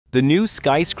The new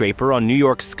skyscraper on New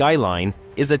York's skyline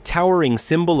is a towering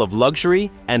symbol of luxury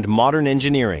and modern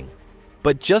engineering.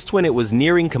 But just when it was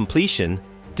nearing completion,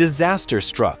 disaster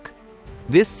struck.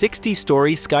 This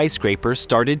 60-story skyscraper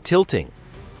started tilting.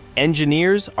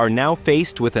 Engineers are now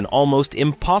faced with an almost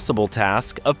impossible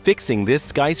task of fixing this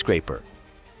skyscraper.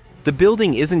 The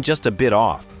building isn't just a bit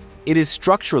off, it is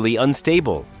structurally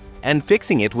unstable, and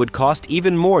fixing it would cost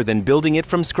even more than building it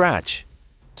from scratch.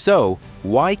 So,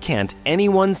 why can't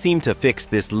anyone seem to fix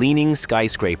this leaning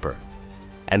skyscraper?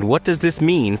 And what does this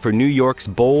mean for New York's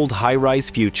bold high-rise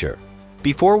future?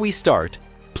 Before we start,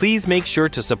 please make sure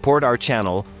to support our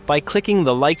channel by clicking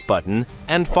the like button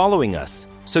and following us,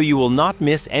 so you will not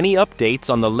miss any updates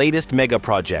on the latest mega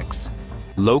projects.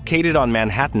 Located on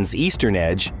Manhattan's eastern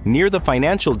edge, near the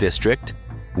financial district,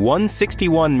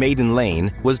 161 Maiden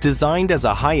Lane was designed as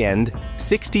a high-end,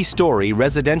 60-story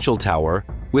residential tower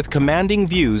with commanding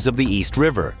views of the East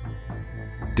River.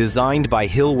 Designed by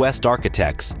Hill West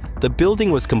Architects, the building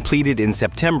was completed in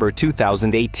September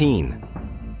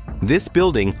 2018. This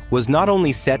building was not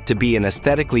only set to be an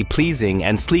aesthetically pleasing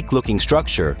and sleek-looking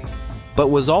structure,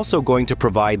 but was also going to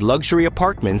provide luxury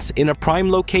apartments in a prime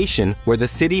location where the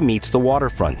city meets the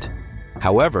waterfront.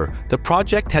 However, the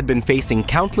project had been facing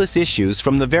countless issues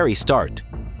from the very start.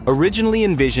 Originally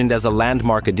envisioned as a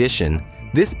landmark addition,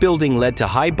 this building led to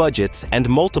high budgets and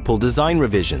multiple design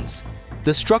revisions.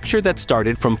 The structure that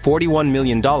started from $41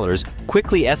 million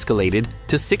quickly escalated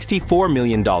to $64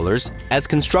 million as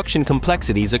construction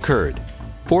complexities occurred,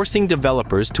 forcing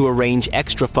developers to arrange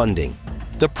extra funding.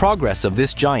 The progress of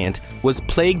this giant was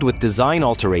plagued with design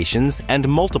alterations and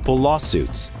multiple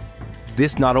lawsuits.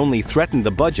 This not only threatened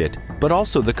the budget, but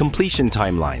also the completion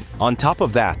timeline. On top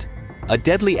of that, a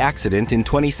deadly accident in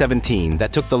 2017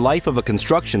 that took the life of a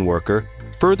construction worker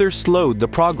further slowed the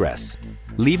progress,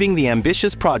 leaving the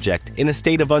ambitious project in a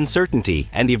state of uncertainty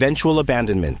and eventual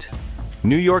abandonment.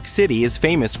 New York City is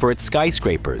famous for its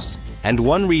skyscrapers, and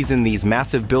one reason these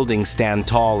massive buildings stand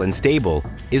tall and stable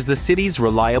is the city's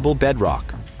reliable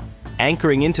bedrock.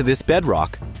 Anchoring into this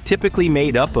bedrock, typically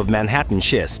made up of Manhattan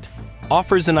schist,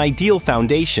 offers an ideal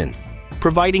foundation,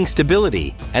 providing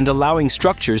stability and allowing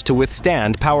structures to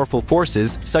withstand powerful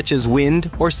forces such as wind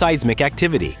or seismic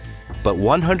activity. But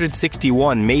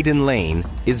 161 Maiden Lane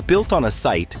is built on a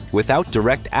site without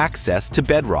direct access to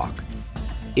bedrock.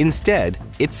 Instead,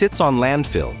 it sits on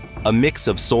landfill, a mix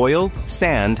of soil,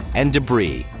 sand, and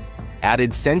debris,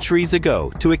 added centuries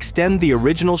ago to extend the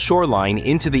original shoreline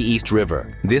into the East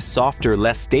River. This softer,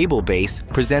 less stable base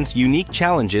presents unique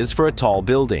challenges for a tall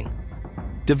building.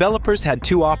 Developers had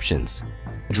two options: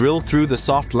 drill through the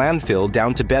soft landfill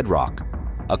down to bedrock,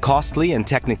 a costly and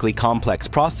technically complex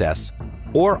process,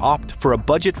 or opt for a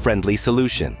budget-friendly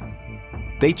solution.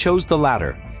 They chose the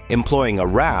latter, employing a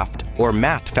raft or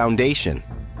mat foundation.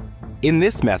 In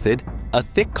this method, a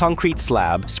thick concrete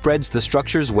slab spreads the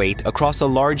structure's weight across a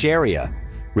large area,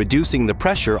 reducing the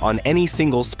pressure on any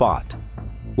single spot.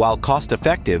 While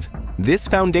cost-effective, this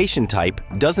foundation type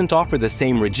doesn't offer the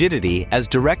same rigidity as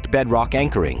direct bedrock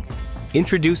anchoring,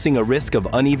 introducing a risk of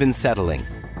uneven settling,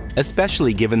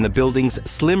 especially given the building's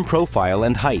slim profile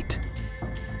and height.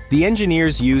 The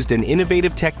engineers used an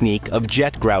innovative technique of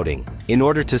jet grouting in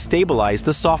order to stabilize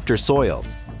the softer soil.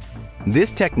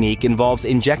 This technique involves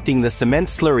injecting the cement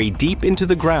slurry deep into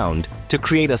the ground to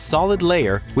create a solid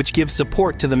layer which gives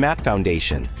support to the mat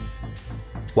foundation.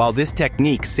 While this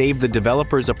technique saved the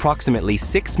developers approximately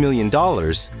 $6 million,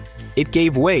 it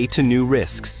gave way to new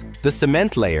risks. The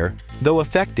cement layer, though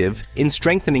effective in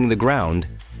strengthening the ground,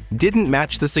 didn't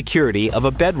match the security of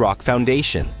a bedrock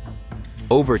foundation.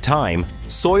 Over time,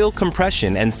 soil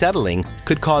compression and settling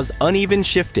could cause uneven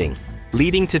shifting,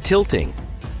 leading to tilting,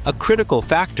 a critical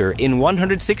factor in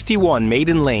 161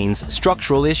 Maiden Lane's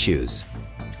structural issues.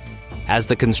 As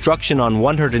the construction on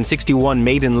 161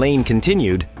 Maiden Lane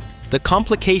continued, the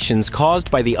complications caused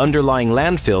by the underlying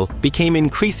landfill became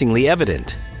increasingly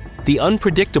evident. The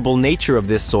unpredictable nature of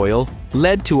this soil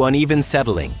led to uneven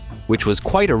settling, which was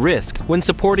quite a risk when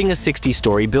supporting a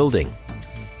 60-story building.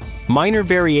 Minor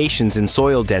variations in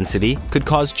soil density could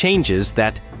cause changes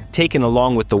that, taken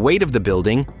along with the weight of the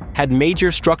building, had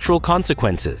major structural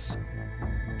consequences.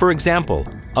 For example,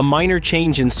 a minor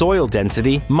change in soil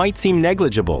density might seem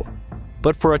negligible,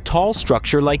 but for a tall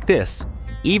structure like this,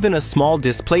 even a small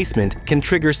displacement can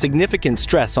trigger significant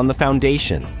stress on the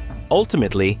foundation.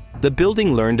 Ultimately, the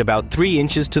building leaned about 3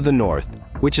 inches to the north,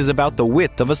 which is about the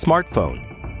width of a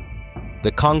smartphone.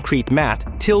 The concrete mat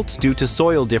tilts due to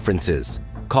soil differences,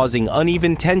 causing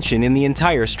uneven tension in the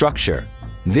entire structure.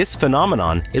 This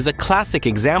phenomenon is a classic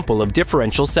example of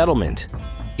differential settlement.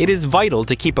 It is vital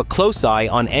to keep a close eye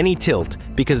on any tilt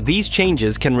because these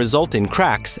changes can result in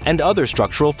cracks and other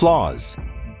structural flaws.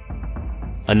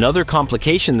 Another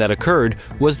complication that occurred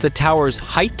was the tower's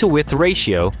height-to-width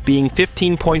ratio being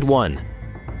 15.1.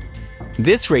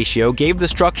 This ratio gave the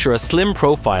structure a slim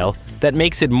profile that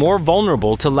makes it more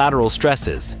vulnerable to lateral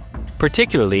stresses,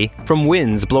 particularly from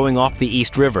winds blowing off the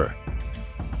East River.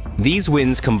 These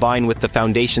winds combine with the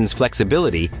foundation's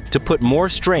flexibility to put more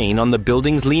strain on the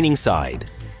building's leaning side.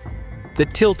 The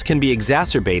tilt can be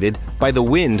exacerbated by the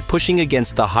wind pushing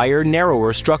against the higher,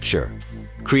 narrower structure,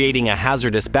 creating a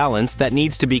hazardous balance that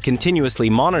needs to be continuously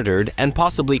monitored and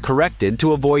possibly corrected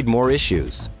to avoid more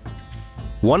issues.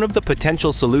 One of the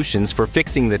potential solutions for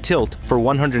fixing the tilt for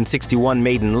 161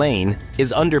 Maiden Lane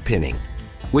is underpinning,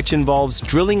 which involves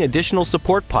drilling additional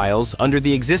support piles under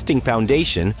the existing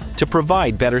foundation to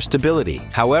provide better stability.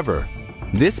 However,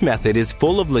 this method is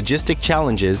full of logistic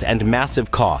challenges and massive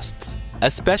costs,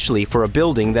 especially for a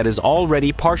building that is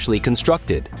already partially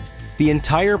constructed. The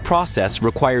entire process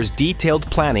requires detailed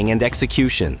planning and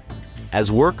execution,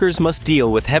 as workers must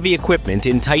deal with heavy equipment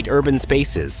in tight urban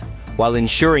spaces, while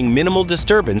ensuring minimal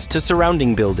disturbance to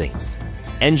surrounding buildings.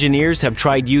 Engineers have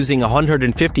tried using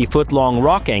 150-foot-long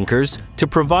rock anchors to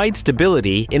provide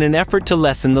stability in an effort to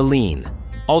lessen the lean.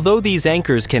 Although these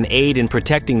anchors can aid in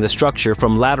protecting the structure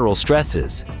from lateral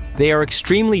stresses, they are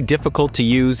extremely difficult to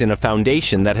use in a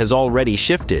foundation that has already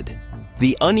shifted.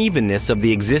 The unevenness of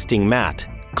the existing mat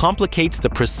complicates the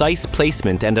precise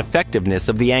placement and effectiveness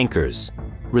of the anchors,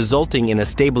 resulting in a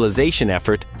stabilization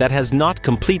effort that has not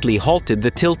completely halted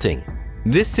the tilting.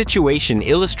 This situation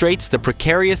illustrates the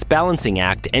precarious balancing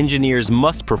act engineers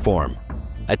must perform,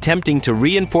 attempting to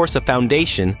reinforce a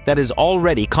foundation that is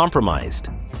already compromised.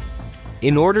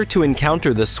 In order to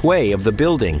encounter the sway of the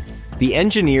building, the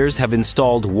engineers have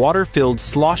installed water-filled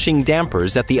sloshing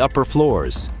dampers at the upper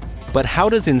floors. But how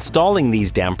does installing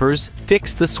these dampers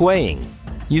fix the swaying?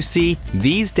 You see,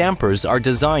 these dampers are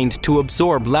designed to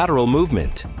absorb lateral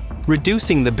movement,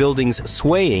 reducing the building's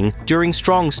swaying during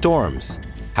strong storms.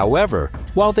 However,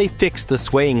 while they fix the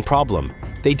swaying problem,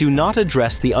 they do not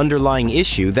address the underlying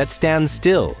issue that stands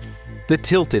still, the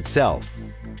tilt itself.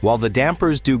 While the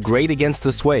dampers do great against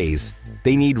the sways,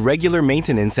 they need regular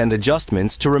maintenance and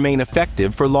adjustments to remain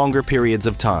effective for longer periods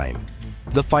of time.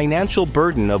 The financial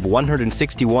burden of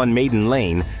 161 Maiden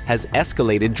Lane has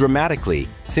escalated dramatically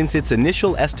since its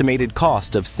initial estimated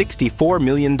cost of $64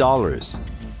 million.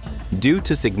 Due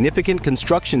to significant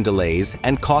construction delays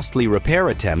and costly repair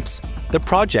attempts, the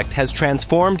project has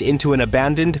transformed into an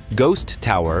abandoned ghost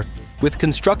tower, with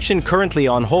construction currently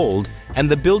on hold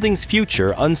and the building's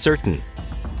future uncertain.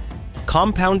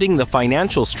 Compounding the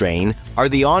financial strain are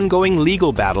the ongoing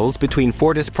legal battles between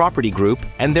Fortis Property Group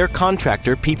and their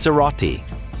contractor Pizzarotti.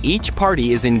 Each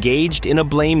party is engaged in a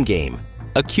blame game,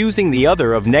 accusing the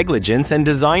other of negligence and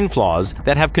design flaws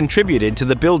that have contributed to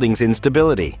the building's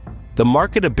instability. The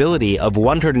marketability of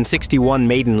 161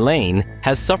 Maiden Lane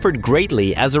has suffered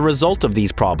greatly as a result of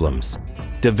these problems.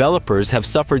 Developers have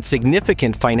suffered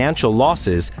significant financial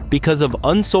losses because of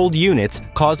unsold units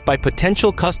caused by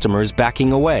potential customers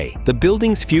backing away. The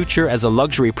building's future as a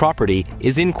luxury property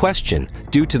is in question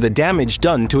due to the damage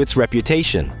done to its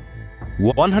reputation.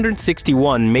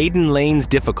 161 Maiden Lane's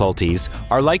difficulties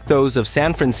are like those of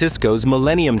San Francisco's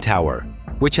Millennium Tower,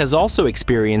 which has also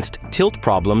experienced tilt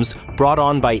problems brought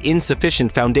on by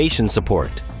insufficient foundation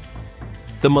support.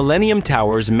 The Millennium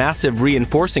Tower's massive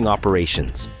reinforcing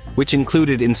operations, which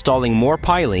included installing more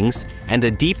pilings and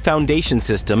a deep foundation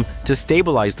system to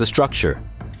stabilize the structure,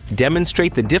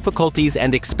 demonstrate the difficulties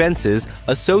and expenses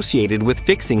associated with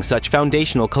fixing such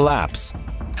foundational collapse.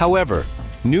 However,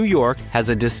 New York has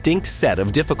a distinct set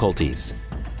of difficulties.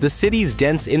 The city's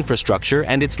dense infrastructure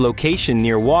and its location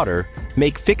near water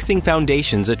make fixing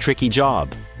foundations a tricky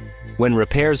job. When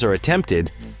repairs are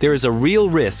attempted, there is a real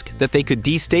risk that they could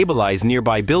destabilize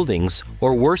nearby buildings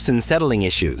or worsen settling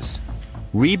issues.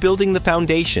 Rebuilding the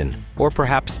foundation, or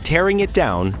perhaps tearing it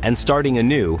down and starting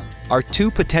anew, are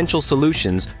two potential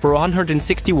solutions for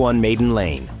 161 Maiden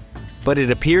Lane. But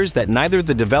it appears that neither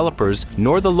the developers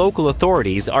nor the local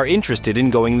authorities are interested in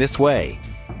going this way.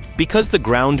 Because the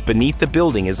ground beneath the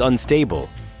building is unstable,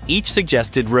 each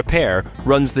suggested repair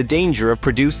runs the danger of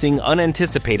producing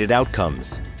unanticipated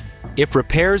outcomes. If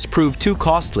repairs prove too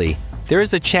costly, there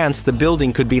is a chance the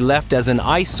building could be left as an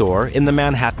eyesore in the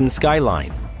Manhattan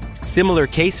skyline. Similar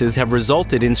cases have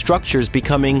resulted in structures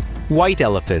becoming white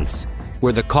elephants,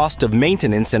 where the cost of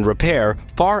maintenance and repair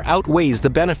far outweighs the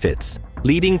benefits,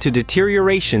 leading to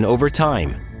deterioration over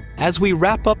time. As we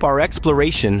wrap up our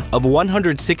exploration of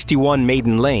 161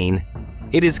 Maiden Lane,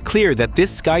 it is clear that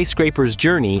this skyscraper's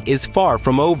journey is far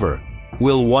from over.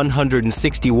 Will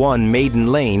 161 Maiden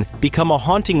Lane become a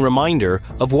haunting reminder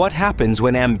of what happens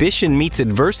when ambition meets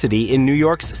adversity in New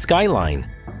York's skyline?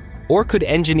 Or could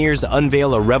engineers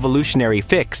unveil a revolutionary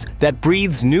fix that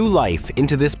breathes new life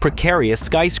into this precarious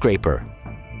skyscraper?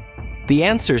 The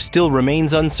answer still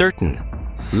remains uncertain.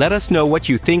 Let us know what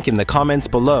you think in the comments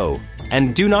below,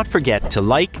 and do not forget to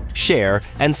like, share,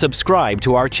 and subscribe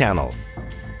to our channel.